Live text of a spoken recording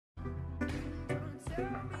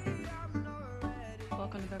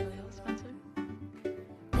Welcome to Beverly Hills, Spencer.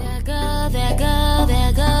 There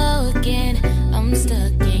go again. I'm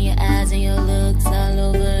stuck in your eyes and your looks all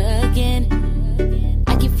over again.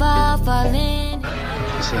 I keep falling.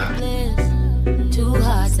 What's up? Two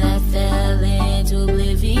hearts that fell into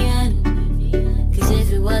oblivion. Cause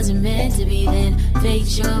if it wasn't meant to be, then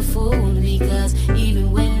fate's your fool. Because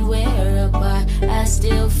even when we're apart, I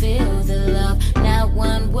still feel the love. Not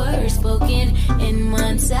one word spoken in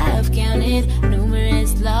months I've counted.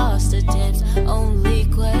 Numerous lost attempts. Only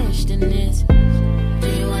question is, do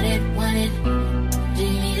you want it, want it? Do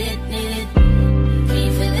you need it, need it? Can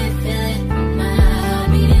you feel it, feel it? My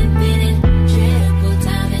heart beating, beating. Triple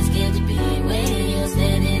time it's good to be when you're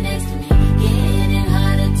standing next to me. Getting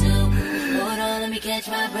harder to hold on, let me catch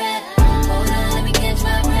my breath. Hold on, let me catch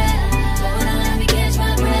my breath. Hold on, let me catch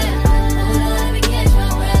my breath. Hold on, let me catch my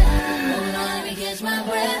breath. Hold on, let me catch my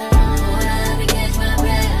breath. Hold on, let me catch my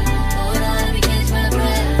breath. Hold on, let me catch my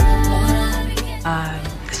breath. Hold on, let me catch my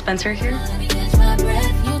breath. Spencer here?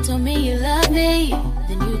 You told me you loved me,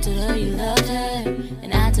 then you told her you loved her,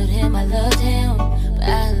 and I told him I loved him, but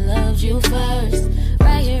I loved you first.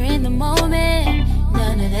 Right here in the moment,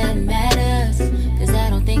 none of that matters, cause I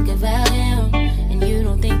don't think about him, and you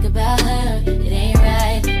don't think about her. It ain't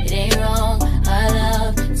right, it ain't wrong, our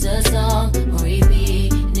love is a song on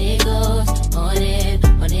repeat, and it goes on and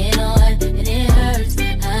on and on, and it hurts,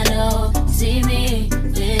 I know. See me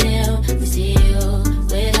with him, to see you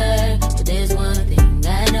with her, but there's one thing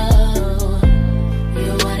I know.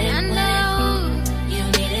 You want it, I know. You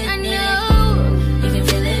need it, I know. You can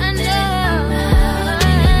feel it, I know.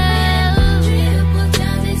 Triple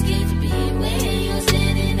times it's good to be when you're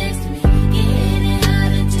standing next to me. Getting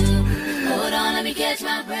harder to hold on, let me catch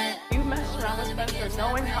my breath. You messed around with Spencer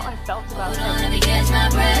knowing how I felt about Hold on, him. let me catch my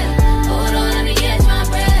breath. Hold on, let me catch my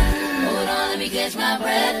breath. Hold on, let me catch my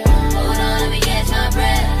breath. Hold on, let me catch my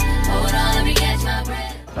breath. Hold on, let me catch my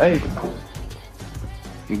breath. Hey.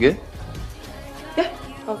 You good? Yeah,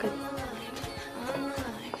 all good.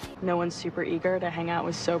 No one's super eager to hang out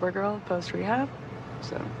with sober girl post-rehab,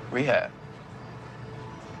 so... Rehab.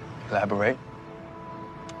 Elaborate.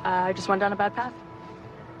 I just went down a bad path.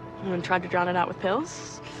 And tried to drown it out with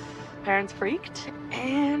pills. Parents freaked,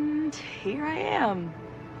 and here I am.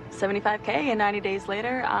 75K, and 90 days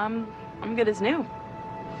later, I'm good as new.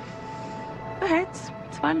 But hey, it's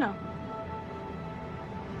fine now.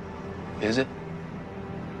 Is it?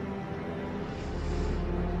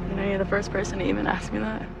 You know, you're the first person to even ask me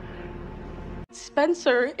that.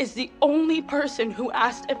 Spencer is the only person who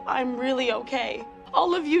asked if I'm really okay.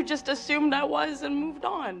 All of you just assumed I was and moved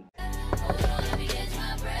on.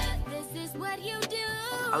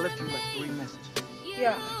 I left you like 3 messages.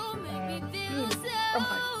 Yeah, I'm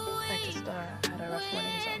fine. I just had a rough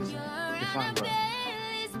morning, so You're fine, bro. I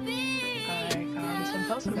found some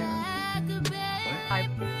posts in there. What? I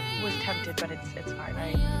was tempted, but it's fine.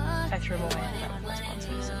 I threw them away and got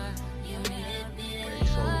responses. So. Okay,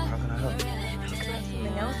 so how can I help?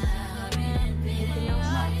 Something else? Anything else?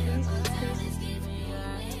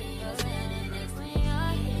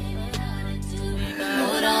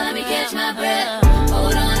 Hold on, let me catch my breath.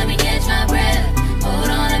 Hold on, let me catch my breath. Hold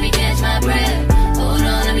on, let me catch my breath. Hold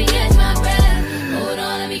on, let me catch my breath. Hold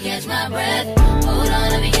on, let me catch my breath. Hold on,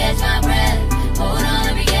 let me catch my breath. Hold on,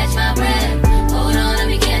 let me catch my breath. Hold on, let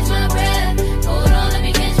me catch my breath. Hold on, let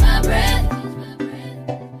me catch my breath.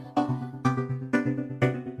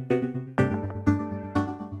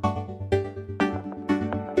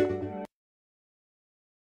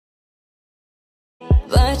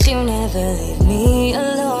 But you never leave me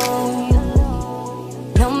alone.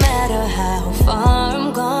 No matter how far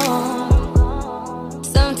I'm gone.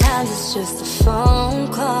 Sometimes it's just a phone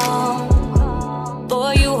call.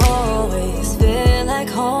 Boy, you always feel like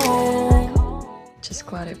home. Just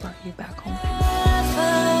glad I brought you back home.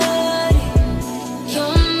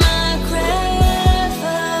 You're my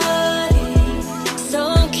gravity. So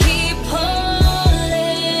keep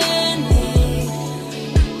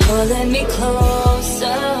pulling me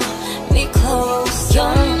closer, me closer.